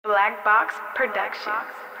Black Box Productions.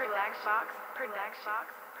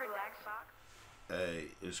 Hey,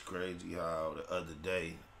 it's crazy how the other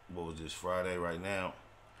day, what was this, Friday right now?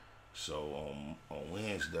 So on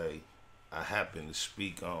Wednesday, I happened to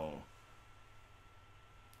speak on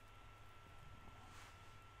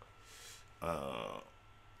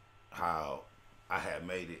how I had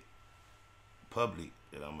made it public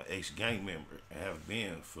that I'm an ex-gang member and have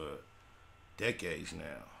been for decades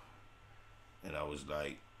now. And I was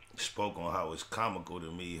like, spoke on how it's comical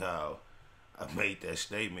to me how I made that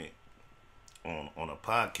statement on a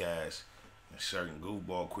podcast, and certain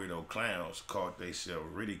goofball queerdo clowns caught themselves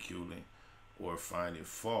ridiculing or finding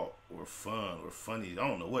fault or fun or funny. I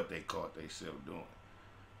don't know what they caught themselves doing.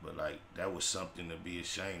 But like, that was something to be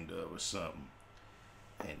ashamed of or something.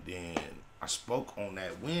 And then I spoke on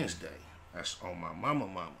that Wednesday. That's on my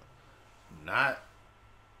mama. Not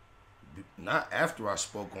after I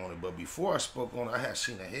spoke on it, but before I spoke on it, I had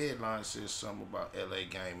seen a headline that said something about LA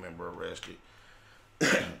gang member arrested.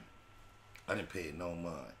 I didn't pay it no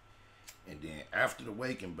mind. And then after the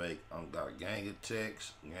wake and bake, I got a gang of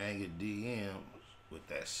texts, gang of DMs with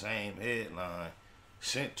that same headline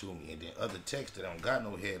sent to me, and then other texts that don't got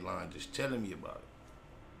no headline just telling me about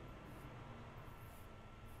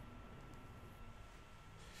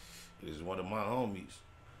it. It is one of my homies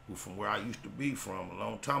who from where I used to be from a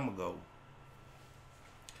long time ago,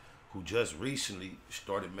 who just recently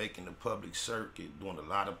started making the public circuit, doing a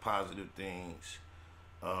lot of positive things.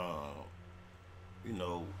 You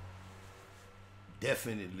know,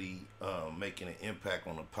 definitely making an impact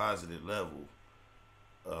on a positive level.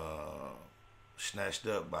 Snatched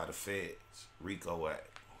up by the feds, RICO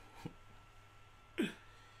Act.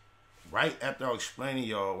 Right after I was explaining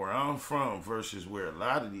y'all where I'm from versus where a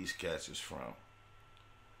lot of these cats is from,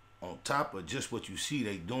 on top of just what you see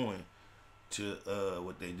they doing to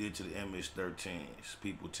what they did to the MS-13s,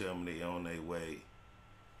 people tell me they on their way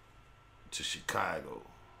to Chicago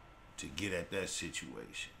to get at that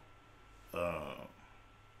situation.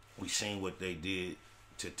 We seen what they did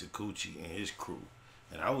to Takuchi and his crew.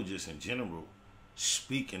 And I was just in general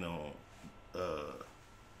speaking on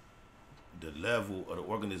the level of the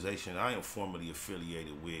organization I am formally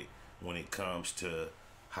affiliated with when it comes to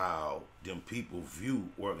how them people view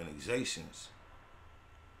organizations.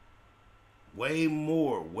 Way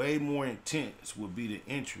more intense would be the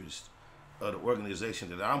interest of the organization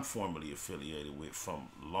that I'm formally affiliated with from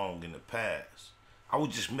long in the past. I was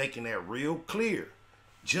just making that real clear,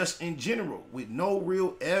 just in general, with no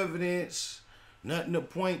real evidence, nothing to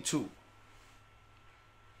point to.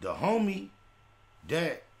 The homie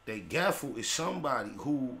that they gaffled is somebody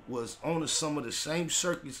who was on some of the same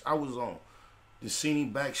circuits I was on. To seen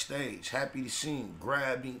him backstage, happy to see him,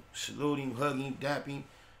 grabbed him, saluted him, hugged him, dapped him,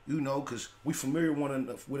 you know, because we familiar with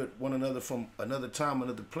one another from another time,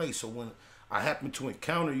 another place. So when I happen to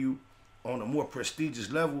encounter you on a more prestigious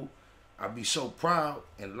level, I'd be so proud,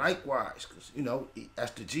 and likewise, because, you know,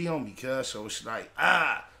 that's the G on me, cuz, so it's like,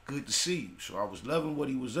 good to see you. So I was loving what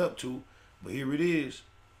he was up to, but here it is,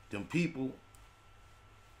 them people,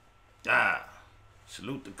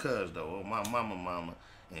 salute the cuz, though, oh, my mama,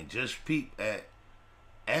 and just peep at,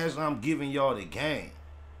 as I'm giving y'all the game,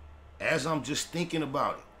 as I'm just thinking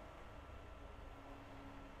about it,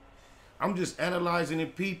 I'm just analyzing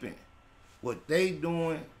and peeping what they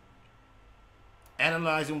doing,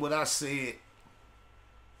 analyzing what I said,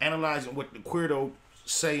 analyzing what the queerdo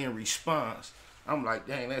say in response. I'm like,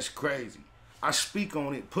 dang, that's crazy. I speak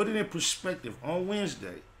on it, put it in perspective on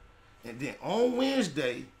Wednesday, and then on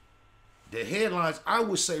Wednesday, the headlines I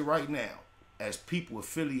would say right now, as people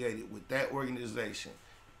affiliated with that organization,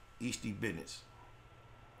 Eastie Business,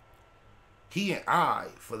 he and I,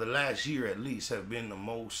 for the last year at least, have been the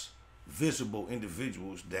most visible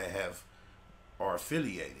individuals that are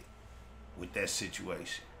affiliated with that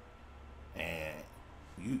situation. And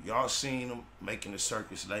y'all seen them making the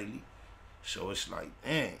circus lately. So it's like,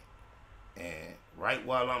 dang. And right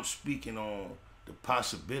while I'm speaking on the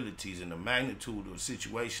possibilities and the magnitude of the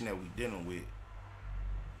situation that we dealing with,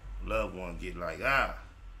 loved one get like,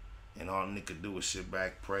 and all nigga do is sit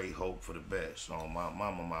back, pray, hope for the best. So my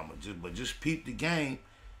mama, just peep the game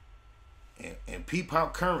and peep how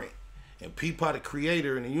current and peep how the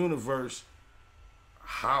creator in the universe,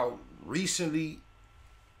 how recently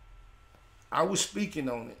I was speaking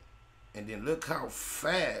on it, and then look how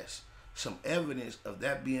fast some evidence of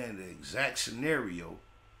that being the exact scenario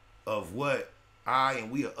of what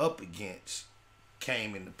we are up against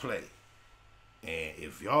came into play. And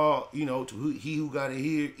if y'all, you know, he who got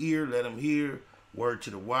a ear, let him hear. Word to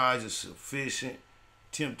the wise is sufficient.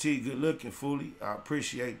 Tim T, good looking, Foolie. I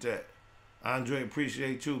appreciate that. Andre,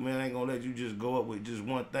 appreciate you, man. I ain't gonna let you just go up with just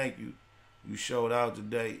one thank you. You showed out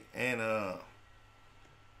today, and the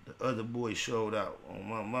other boy showed out on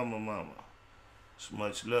my mama. It's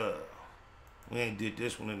much love. We ain't did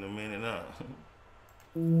this one in a minute, huh?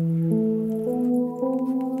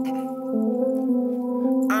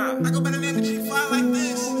 I go by the name of G5 like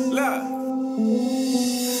this. Look.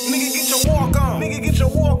 Nigga, get your walk on. Nigga, get your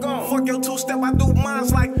walk on. Fuck your two-step, I do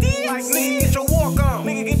mines like this. Like, nigga, get your walk on.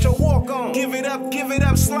 Nigga, get your walk on. Give it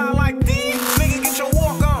up, slide like this. Nigga, get your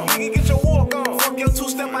walk on. Nigga, get your walk on. Fuck your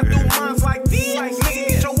two-step, I do mines like this. Like, nigga,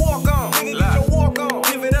 get your walk on. Nigga, get your walk on.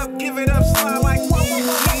 Give it up, slide like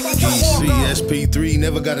nigga, get your walk on. ECSP3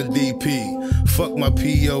 never got a DP. Fuck my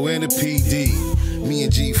PO and a PD. Me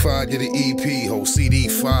and G5 did an EP, whole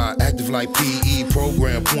CD5, active like PE,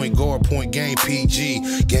 program, point guard, point game,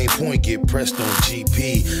 PG, game point, get pressed on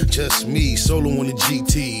GP, just me, solo on the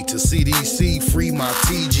GT, to CDC, free my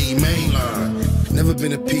TG mainline, never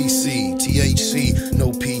been a PC, THC,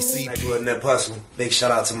 no PC. Thank you, Net Hustle. Big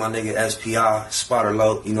shout out to my nigga SPI, Spotter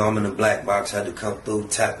Low, you know I'm in the black box, had to come through,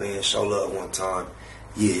 tap in, show love one time.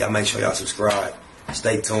 Yeah, y'all make sure y'all subscribe,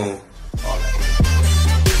 stay tuned, all that.